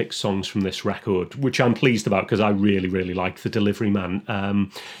guests have picked songs from this record, which I'm pleased about because I really, really like The Delivery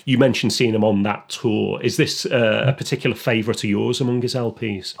Man. You mentioned seeing him on that tour. Is this a particular favourite of yours among his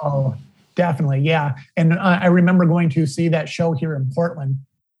LPs? Oh, Definitely, yeah. And I remember going to see that show here in Portland.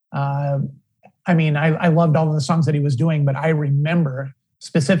 I loved all of the songs that he was doing, but I remember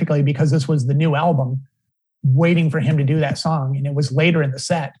specifically because this was the new album, waiting for him to do that song. And it was later in the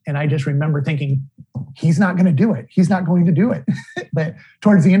set. And I just remember thinking, he's not going to do it. He's not going to do it. But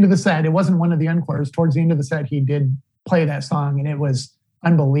towards the end of the set, it wasn't one of the encores. Towards the end of the set, he did play that song, and it was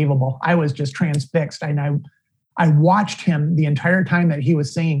unbelievable. I was just transfixed. And I watched him the entire time that he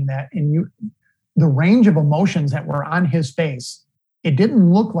was singing that. And the range of emotions that were on his face, it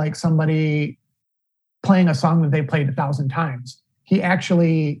didn't look like somebody playing a song that they played 1,000 times. He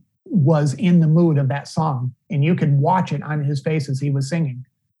actually was in the mood of that song, and you could watch it on his face as he was singing.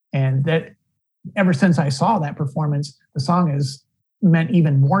 And that, ever since I saw that performance, the song has meant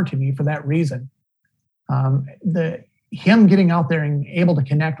even more to me for that reason. Him getting out there and able to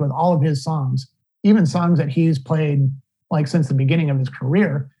connect with all of his songs, even songs that he's played like since the beginning of his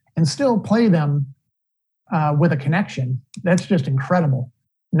career, and still play them with a connection. That's just incredible.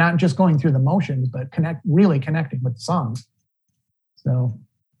 Not just going through the motions, but really connecting with the songs. So,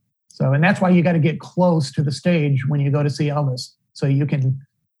 and that's why you got to get close to the stage when you go to see Elvis, so you can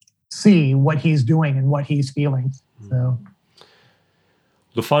see what he's doing and what he's feeling. So,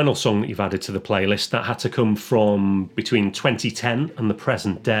 the final song that you've added to the playlist, that had to come from between 2010 and the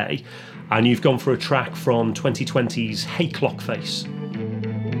present day, and you've gone for a track from 2020's Hey Clockface.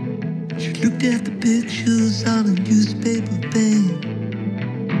 She looked at the pictures on a newspaper pane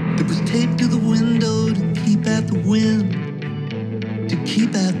that was taped to the window to keep out the wind, to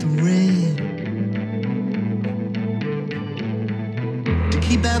keep out the rain, to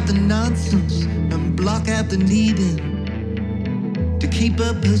keep out the nonsense and block out the needing, to keep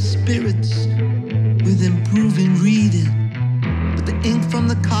up her spirits with improving reading. But the ink from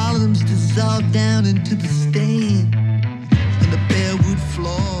the columns dissolved down into the stain, and the bare wood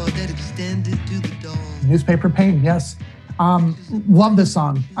floor that extended to the dawn. Newspaper Pain, yes. Love this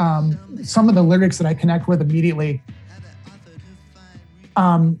song. Some of the lyrics that I connect with immediately.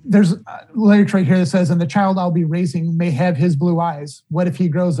 There's lyrics right here that says, "And the child I'll be raising may have his blue eyes. What if he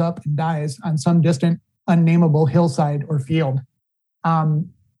grows up and dies on some distant, unnameable hillside or field?"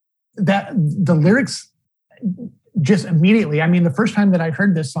 That the lyrics just immediately. I mean, the first time that I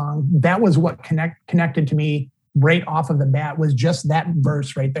heard this song, that was what connected to me right off of the bat, was just that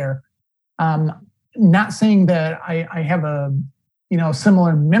verse right there. Not saying that I have a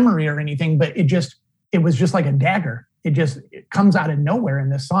similar memory or anything, but it was just like a dagger. It comes out of nowhere in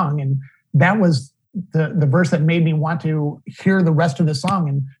this song, and that was the verse that made me want to hear the rest of the song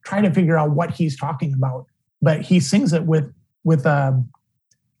and try to figure out what he's talking about. But he sings it with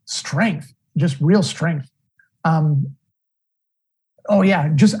strength, just real strength.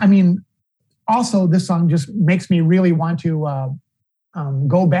 Also this song just makes me really want to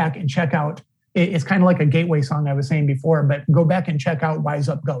go back and check out. It's kind of like a gateway song I was saying before, but go back and check out Wise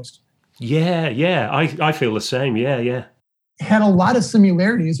Up Ghost. Yeah. I feel the same. Yeah. It had a lot of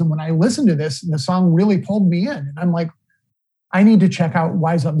similarities. And when I listened to this, the song really pulled me in. And I'm like, I need to check out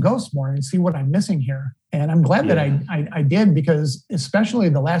Wise Up Ghost more and see what I'm missing here. And I'm glad that I did, because especially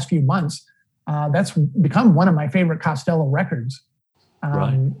the last few months, that's become one of my favorite Costello records.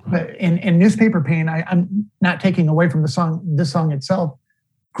 Right. But in Newspaper Pain, I'm not taking away from this song itself.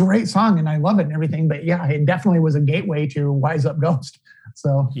 Great song, and I love it and everything. But yeah, it definitely was a gateway to Wise Up Ghost.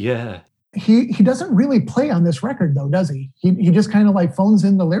 So yeah, he doesn't really play on this record though, does he? He just kind of like phones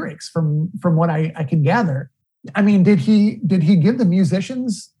in the lyrics from what I can gather. I mean, did he give the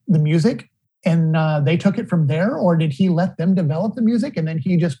musicians the music and they took it from there, or did he let them develop the music and then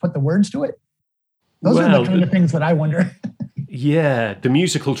he just put the words to it? Those are the kind of things that I wonder. Yeah, the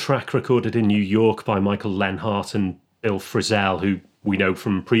musical track recorded in New York by Michael Lenhart and Bill Frisell, who we know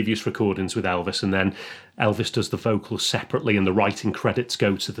from previous recordings with Elvis, and then Elvis does the vocals separately and the writing credits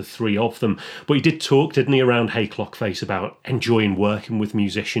go to the three of them. But he did talk, didn't he, around Hey Clockface, about enjoying working with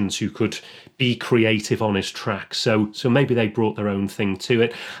musicians who could be creative on his tracks. So maybe they brought their own thing to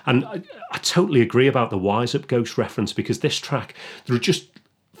it. And I totally agree about the Wise Up Ghost reference, because this track, there are just,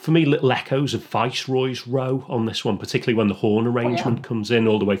 for me, little echoes of Viceroy's Row on this one, particularly when the horn arrangement comes in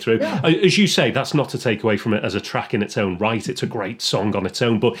all the way through. Yeah. As you say, that's not to take away from it as a track in its own right. It's a great song on its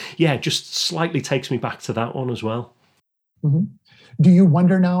own. But yeah, it just slightly takes me back to that one as well. Mm-hmm. Do you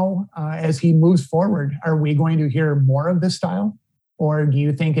wonder now, as he moves forward, are we going to hear more of this style? Or do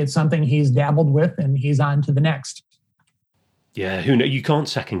you think it's something he's dabbled with and he's on to the next? Yeah, who know? You can't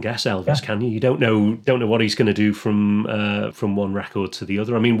second guess Elvis, Yeah. can you? You don't know what he's going to do from one record to the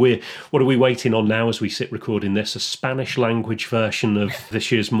other. I mean, what are we waiting on now as we sit recording this? A Spanish language version of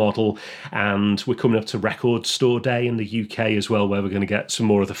this year's Model, and we're coming up to Record Store Day in the UK as well, where we're going to get some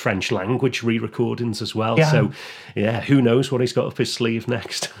more of the French language re-recordings as well. Yeah. So, yeah, who knows what he's got up his sleeve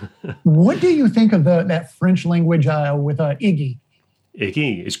next? What do you think of that French language with Iggy?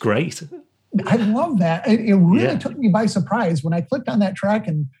 Iggy is great. I love that. It really Yeah. took me by surprise when I clicked on that track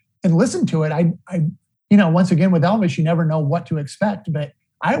and listened to it. I once again with Elvis, you never know what to expect, but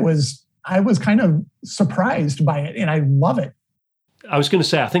I was kind of surprised by it, and I love it. I was going to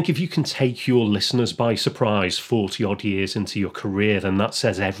say, I think if you can take your listeners by surprise 40 odd years into your career, then that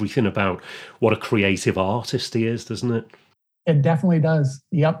says everything about what a creative artist he is, doesn't it? It definitely does.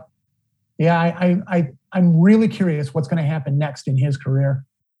 Yep. Yeah, I'm really curious what's going to happen next in his career.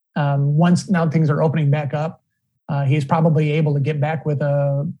 Once now things are opening back up, he's probably able to get back with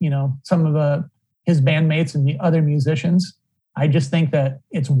some of his bandmates and the other musicians. I just think that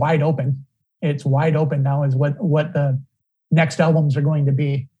it's wide open. It's wide open now is what the next albums are going to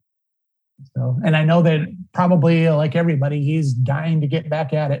be. So, and I know that probably like everybody, he's dying to get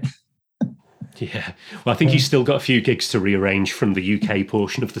back at it. Yeah. Well, I think he's still got a few gigs to rearrange from the UK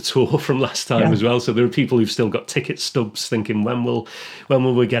portion of the tour from last time as well. So there are people who've still got ticket stubs thinking, when will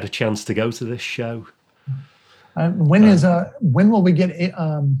we get a chance to go to this show? When will we get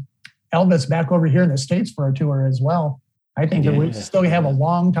Elvis back over here in the States for a tour as well? I think that we still have a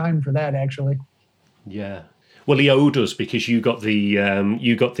long time for that, actually. Yeah. Well, he owed us because you got the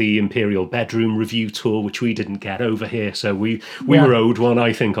Imperial Bedroom Review tour, which we didn't get over here. So we were owed one,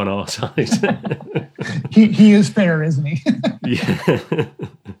 I think, on our side. he is fair, isn't he? Yeah.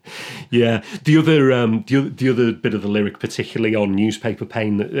 Yeah. The other bit of the lyric, particularly on Newspaper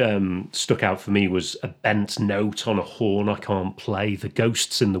Pain, that stuck out for me was a bent note on a horn I can't play, the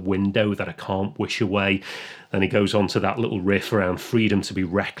ghosts in the window that I can't wish away. And he goes on to that little riff around freedom to be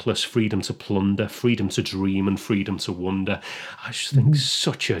reckless, freedom to plunder, freedom to dream, and freedom to wonder. I just think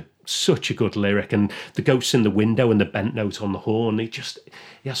such a good lyric. And the ghosts in the window and the bent note on the horn, he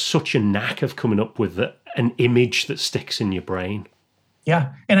has such a knack of coming up with an image that sticks in your brain.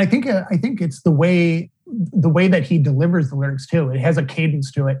 Yeah, and I think it's the way that he delivers the lyrics too. It has a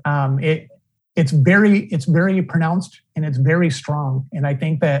cadence to it. It's very pronounced and it's very strong. And I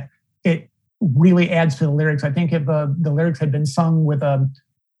think that it really adds to the lyrics. I think if the lyrics had been sung with a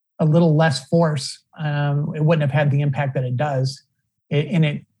little less force, it wouldn't have had the impact that it does.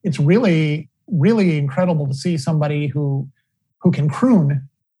 It's really, really incredible to see somebody who can croon,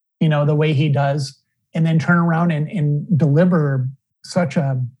 the way he does, and then turn around and deliver such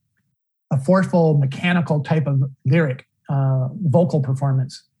a forceful, mechanical type of lyric, vocal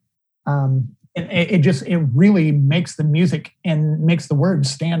performance. It really makes the music and makes the words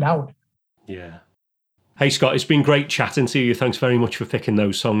stand out. Yeah. Hey, Scott, it's been great chatting to you. Thanks very much for picking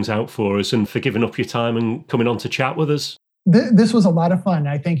those songs out for us and for giving up your time and coming on to chat with us. This was a lot of fun.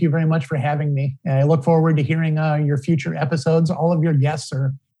 I thank you very much for having me. I look forward to hearing your future episodes. All of your guests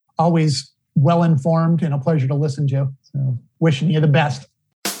are always well-informed and a pleasure to listen to. So wishing you the best.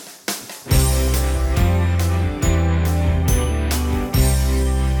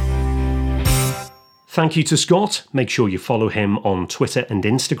 Thank you to Scott. Make sure you follow him on Twitter and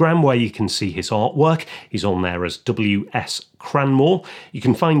Instagram, where you can see his artwork. He's on there as W.S. Cranmore. You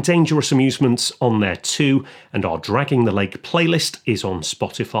can find Dangerous Amusements on there too, and our Dragging the Lake playlist is on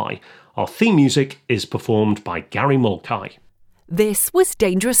Spotify. Our theme music is performed by Gary Mulcahy. This was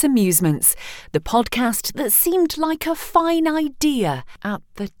Dangerous Amusements, the podcast that seemed like a fine idea at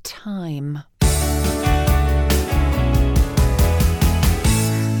the time.